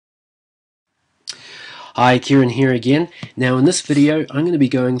Hi, Kieran here again. Now in this video I'm going to be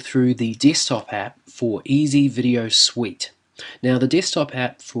going through the desktop app for Easy Video Suite. Now the desktop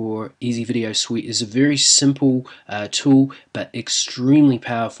app for Easy Video Suite is a very simple tool but extremely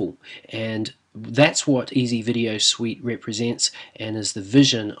powerful, and that's what Easy Video Suite represents and is the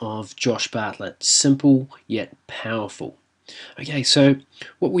vision of Josh Bartlett: simple yet powerful. Okay, so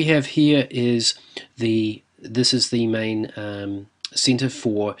what we have here is this is the main center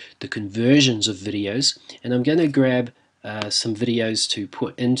for the conversions of videos, and I'm going to grab some videos to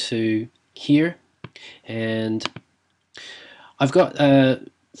put into here, and I've got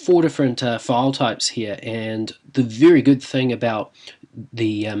 4 different file types here. And the very good thing about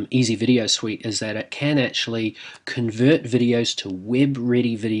the Easy Video Suite is that it can actually convert videos to web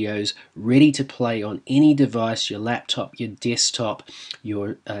ready videos, ready to play on any device: your laptop, your desktop,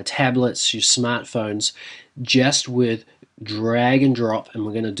 your tablets, your smartphones, just with drag and drop. And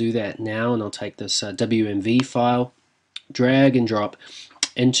we're going to do that now, and I'll take this WMV file, drag and drop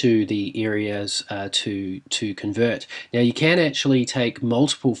into the areas to convert. Now you can actually take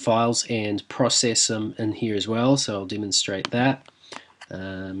multiple files and process them in here as well, so I'll demonstrate that.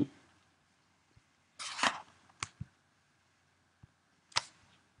 And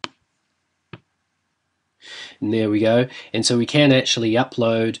there we go. And so we can actually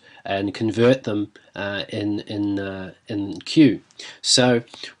upload and convert them in queue. So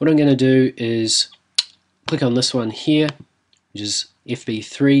what I'm going to do is click on this one here, which is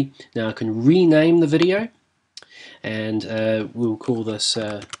FB3. Now I can rename the video, and we'll call this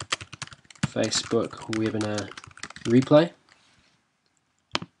Facebook webinar replay.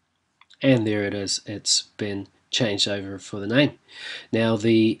 And there it is, it's been changed over for the name. Now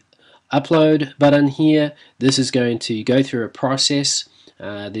the upload button here, this is going to go through a process.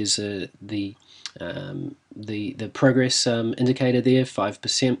 There's the progress indicator there,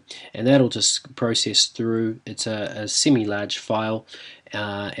 5%, and that'll just process through. It's a semi-large file,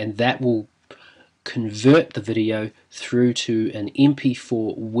 and that will convert the video through to an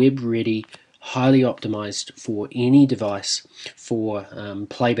MP4 web ready, highly optimized for any device for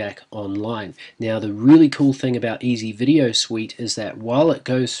playback online. Now the really cool thing about Easy Video Suite is that while it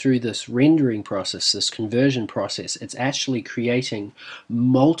goes through this rendering process, this conversion process, it's actually creating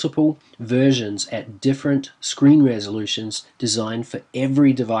multiple versions at different screen resolutions designed for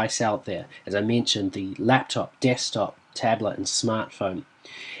every device out there. As I mentioned, the laptop, desktop, tablet and smartphone.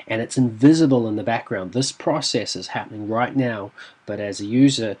 And it's invisible in the background. This process is happening right now, but as a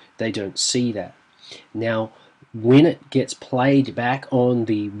user they don't see that. Now when it gets played back on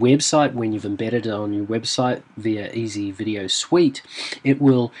the website, when you've embedded it on your website via Easy Video Suite,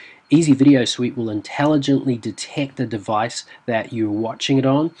 Easy Video Suite will intelligently detect the device that you're watching it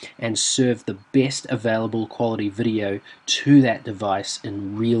on and serve the best available quality video to that device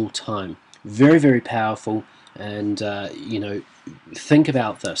in real time. Very, very powerful. And you know, think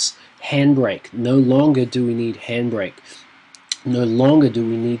about this. Handbrake. No longer do we need handbrake. No longer do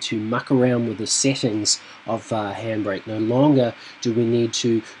we need to muck around with the settings of handbrake. No longer do we need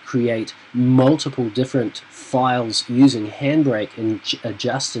to create multiple different files using handbrake and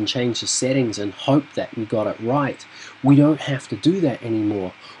adjust and change the settings and hope that we got it right. We don't have to do that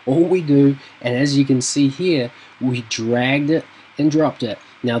anymore. All we do, and as you can see here, we dragged it and dropped it.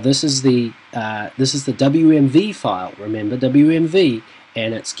 Now this is the WMV file. Remember, WMV,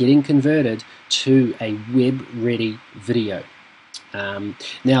 and it's getting converted to a web-ready video.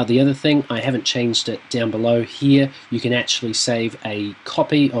 Now the other thing, I haven't changed it down below here. You can actually save a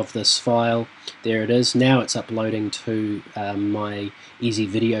copy of this file. There it is. Now it's uploading to my Easy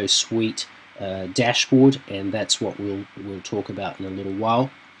Video Suite dashboard, and that's what we'll talk about in a little while.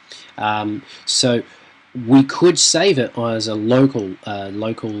 So we could save it as a local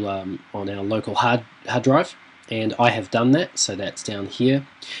on our local hard drive, and I have done that, so that's down here.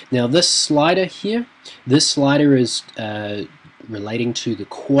 Now this slider here, this slider is relating to the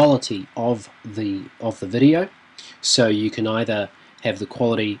quality of the video. So you can either have the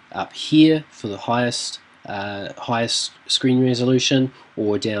quality up here for the highest screen resolution,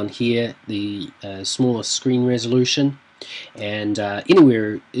 or down here the smallest screen resolution. And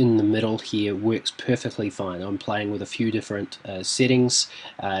anywhere in the middle here works perfectly fine. I'm playing with a few different settings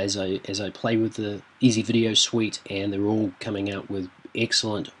as I play with the Easy Video Suite, and they're all coming out with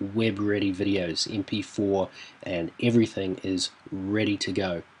excellent web-ready videos, MP4, and everything is ready to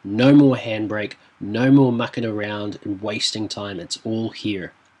go. No more handbrake, no more mucking around and wasting time. It's all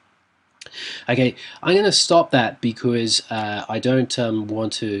here. Okay, I'm going to stop that because I don't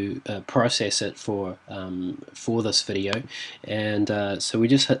want to process it for this video, and so we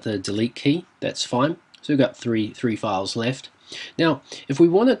just hit the delete key. That's fine. So we've got three files left. Now, if we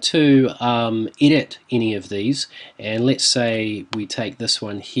wanted to edit any of these, and let's say we take this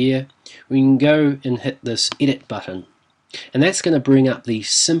one here, we can go and hit this edit button, and that's going to bring up the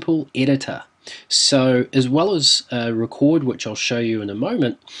simple editor. So as well as record, which I'll show you in a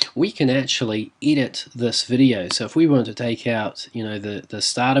moment, we can actually edit this video. So if we want to take out, the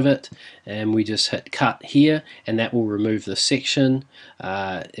start of it, and we just hit cut here, and that will remove the section.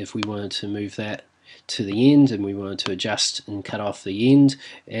 If we wanted to move that to the end and we wanted to adjust and cut off the end,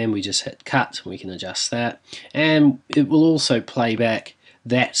 and we just hit cut, we can adjust that, and it will also play back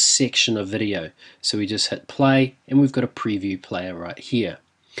that section of video. So we just hit play, and we've got a preview player right here.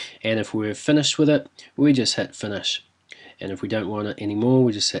 And if we're finished with it, we just hit finish. And if we don't want it anymore,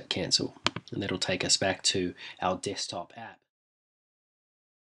 we just hit cancel, and that'll take us back to our desktop app.